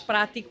vista mais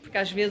prático, porque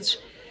às vezes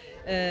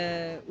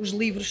os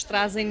livros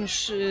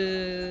trazem-nos,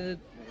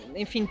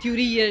 enfim,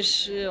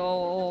 teorias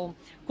ou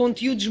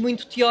conteúdos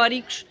muito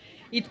teóricos,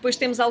 e depois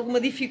temos alguma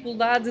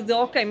dificuldade de,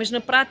 ok, mas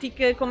na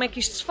prática como é que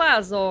isto se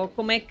faz? Ou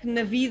como é que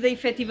na vida,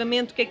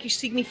 efetivamente, o que é que isto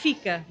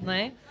significa, não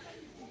é?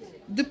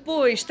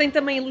 Depois tem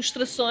também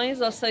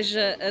ilustrações, ou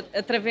seja,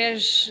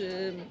 através...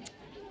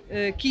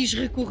 quis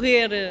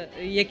recorrer,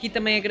 e aqui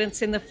também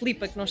agradecendo a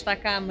Filipa, que não está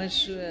cá,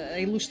 mas a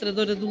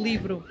ilustradora do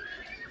livro,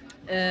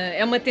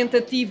 é uma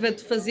tentativa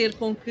de fazer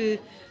com que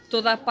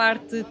toda a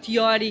parte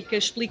teórica,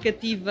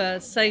 explicativa,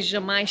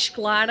 seja mais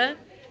clara.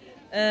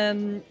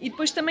 E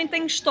depois também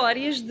tenho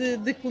histórias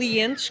de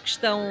clientes que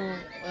estão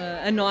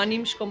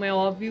anónimos, como é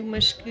óbvio,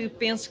 mas que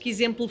penso que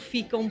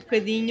exemplificam um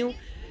bocadinho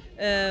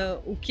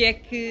o que é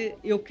que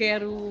eu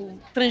quero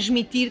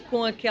transmitir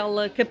com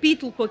aquele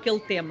capítulo, com aquele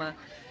tema.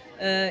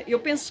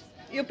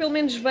 Eu pelo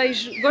menos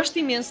gosto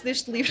imenso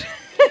deste livro.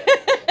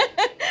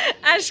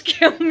 Acho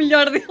que é o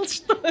melhor deles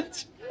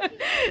todos.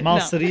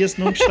 Mal seria se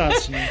não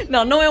gostasses,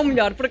 não é? Não é o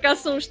melhor, por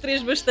acaso são os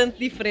três bastante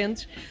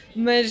diferentes,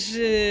 mas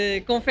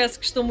confesso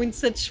que estou muito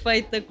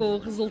satisfeita com o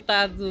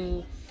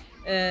resultado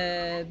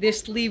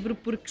deste livro,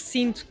 porque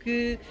sinto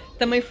que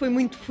também foi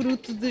muito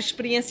fruto de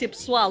experiência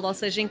pessoal, ou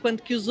seja,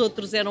 enquanto que os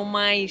outros eram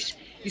mais,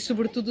 e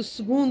sobretudo o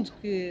segundo,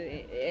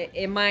 que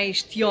é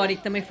mais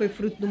teórico, também foi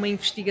fruto de uma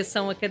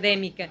investigação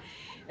académica,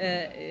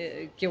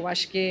 que eu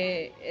acho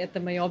que é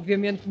também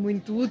obviamente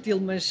muito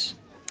útil, mas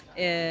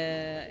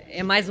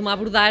é mais uma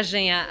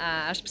abordagem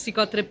às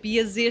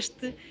psicoterapias.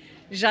 Este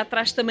já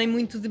traz também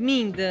muito de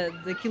mim,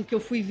 daquilo que eu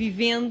fui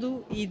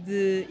vivendo e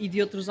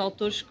de outros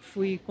autores que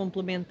fui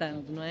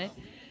complementando, não é?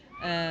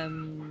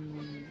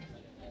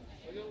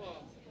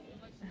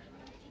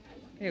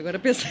 E agora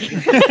pensei...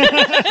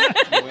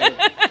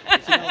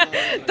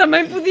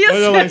 Também podia ser.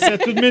 Olha lá, isso é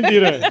tudo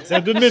mentira.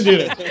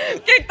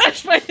 O que é que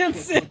estás a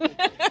dizer?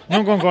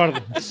 Não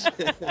concordo.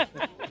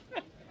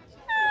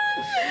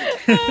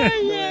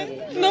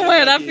 Não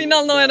era,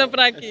 afinal não era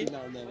para aqui.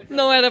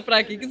 Não era para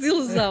aqui, que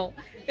desilusão.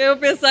 Eu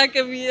pensava que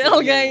havia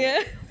alguém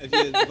a...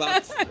 Havia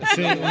debate.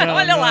 Sim,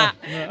 Olha lá.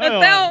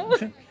 Então...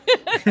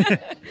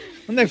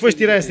 Onde é que foste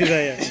tirar essa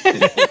ideia?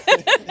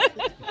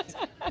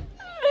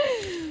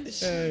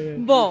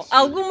 Bom,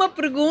 alguma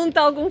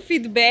pergunta, algum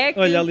feedback?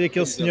 Olha ali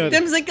aquele senhor.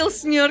 Temos aquele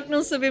senhor que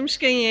não sabemos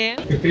quem é.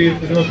 Eu queria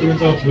fazer uma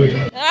pergunta ao Rui.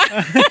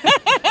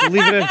 O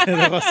livro é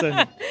da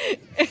Rossana.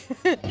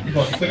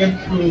 Bom,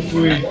 sabendo que o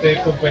Rui tem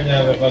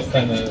acompanhado a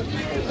Rossana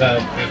já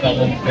desde há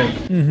algum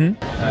tempo,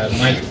 há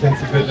mais de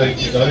 150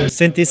 episódios,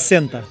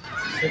 160.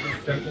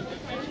 160,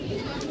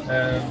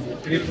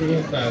 queria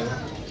perguntar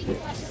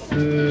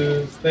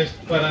se tens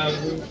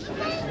reparado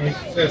em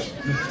processo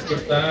de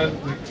despertar,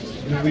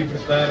 de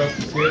libertar ou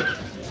crescer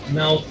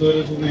na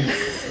autora do livro.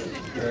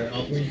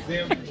 Algum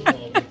exemplo,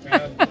 algum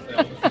caso,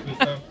 alguma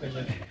situação que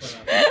tenhas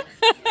reparado?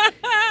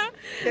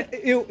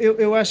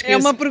 Eu acho que É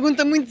uma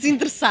pergunta muito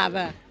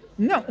desinteressada.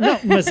 Não,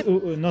 mas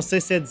não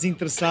sei se é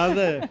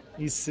desinteressada,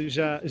 isso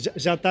já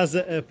estás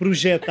a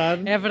projetar.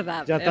 É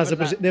verdade. Já estás a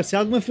projetar. Deve ser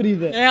alguma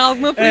ferida. É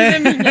alguma ferida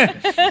minha.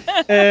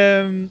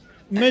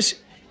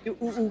 Mas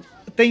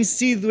tem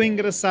sido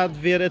engraçado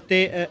ver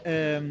até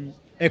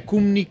a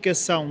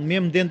comunicação,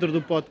 mesmo dentro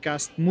do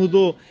podcast,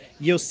 mudou.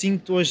 E eu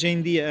sinto hoje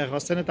em dia, a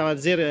Rossana estava a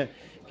dizer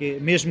que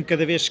mesmo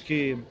cada vez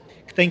que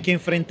tem que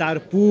enfrentar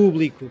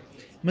público,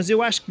 mas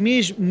eu acho que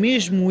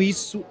mesmo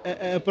isso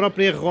a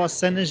própria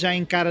Rossana já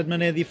encara de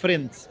maneira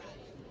diferente.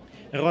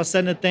 A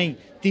Rossana tem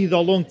tido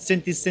ao longo de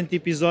 160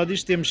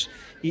 episódios,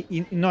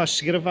 e nós,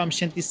 se gravámos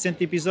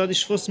 160 episódios,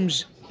 se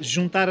fôssemos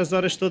juntar as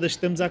horas todas que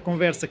estamos à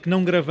conversa que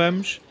não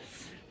gravamos,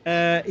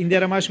 ainda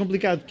era mais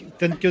complicado.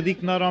 Tanto que eu digo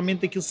que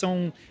normalmente aquilo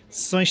são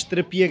sessões de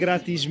terapia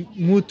grátis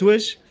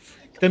mútuas,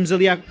 que estamos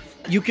ali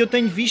E o que eu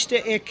tenho visto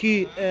é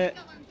que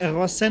a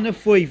Rossana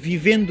foi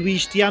vivendo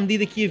isto, e à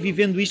medida que ia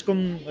vivendo isto,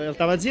 como ele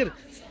estava a dizer,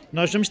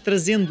 nós vamos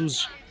trazendo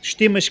os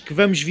temas que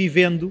vamos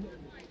vivendo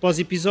para os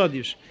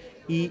episódios.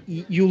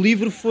 E o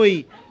livro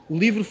foi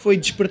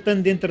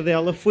despertando dentro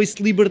dela,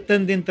 foi-se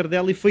libertando dentro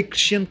dela e foi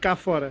crescendo cá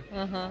fora.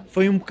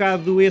 Foi um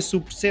bocado esse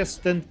o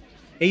processo. Tanto,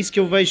 é isso que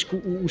eu vejo, que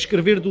o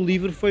escrever do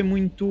livro foi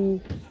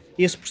muito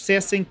esse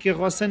processo em que a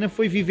Rossana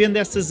foi vivendo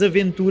essas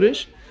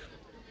aventuras,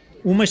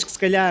 umas que se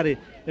calhar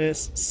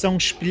são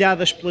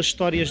espelhadas pelas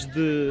histórias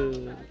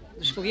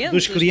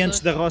dos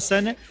clientes da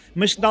Rossana,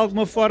 mas que de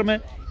alguma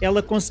forma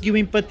ela conseguiu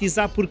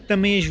empatizar porque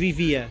também as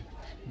vivia.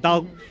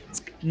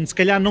 Se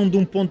calhar não de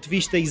um ponto de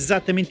vista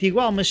exatamente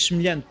igual, mas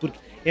semelhante, porque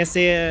essa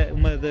é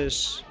uma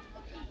das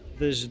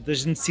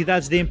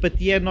necessidades da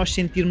empatia, é nós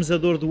sentirmos a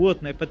dor do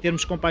outro, não é? Para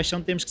termos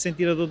compaixão temos que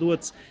sentir a dor do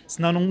outro,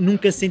 senão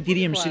nunca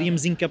sentiríamos, claro.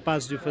 Seríamos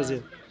incapazes de o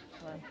fazer.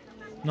 Claro.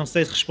 Não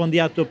sei se respondi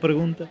à tua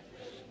pergunta.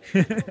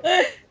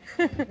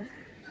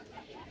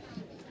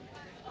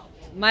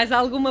 Mais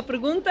alguma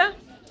pergunta?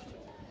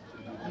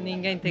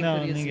 Ninguém tem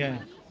curiosidade. Ninguém.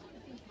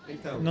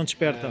 Então, não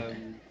desperta.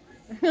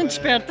 Não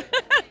desperta.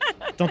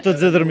 Estão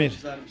todos a dormir.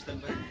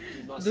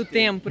 Do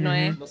tempo, não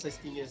é? Não sei se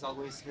tinhas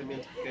algum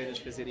encerramento que queiras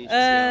fazer em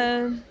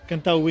especial.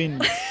 Cantar o hino.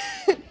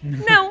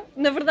 Não,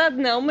 na verdade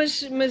não,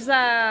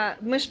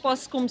 mas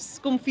posso,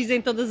 como fiz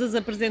em todas as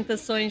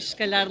apresentações, se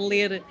calhar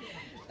ler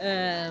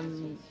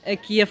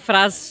aqui a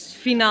frase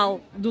final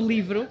do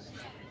livro.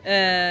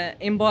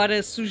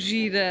 Embora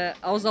sugira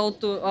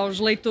aos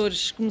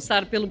leitores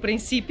começar pelo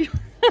princípio,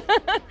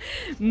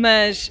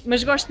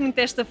 mas gosto muito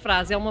desta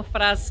frase. É uma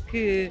frase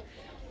que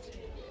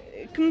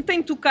me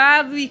tem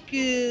tocado e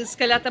que se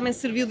calhar também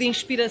serviu de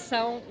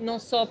inspiração não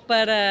só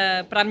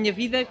para a minha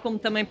vida, como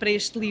também para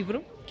este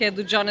livro, que é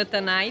do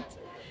Jonathan Haidt,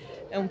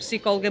 é um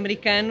psicólogo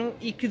americano,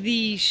 e que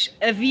diz: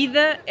 a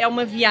vida é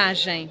uma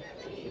viagem,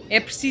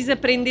 é preciso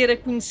aprender a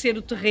conhecer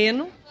o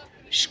terreno,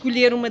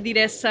 escolher uma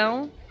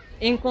direção,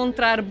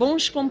 encontrar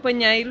bons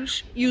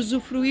companheiros e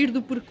usufruir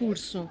do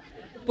percurso,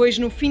 pois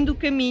no fim do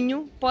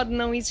caminho pode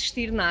não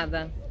existir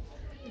nada.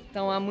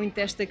 Então há muito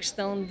esta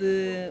questão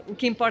de o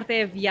que importa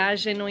é a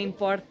viagem, não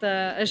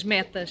importa as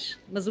metas,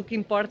 mas o que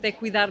importa é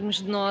cuidarmos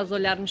de nós,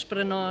 olharmos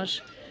para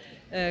nós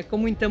com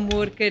muito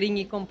amor, carinho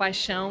e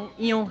compaixão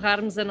e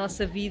honrarmos a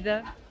nossa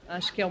vida.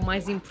 Acho que é o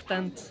mais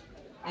importante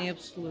em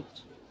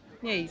absoluto.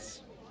 E é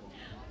isso.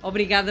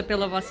 Obrigada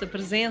pela vossa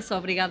presença,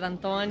 obrigada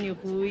António,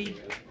 Rui.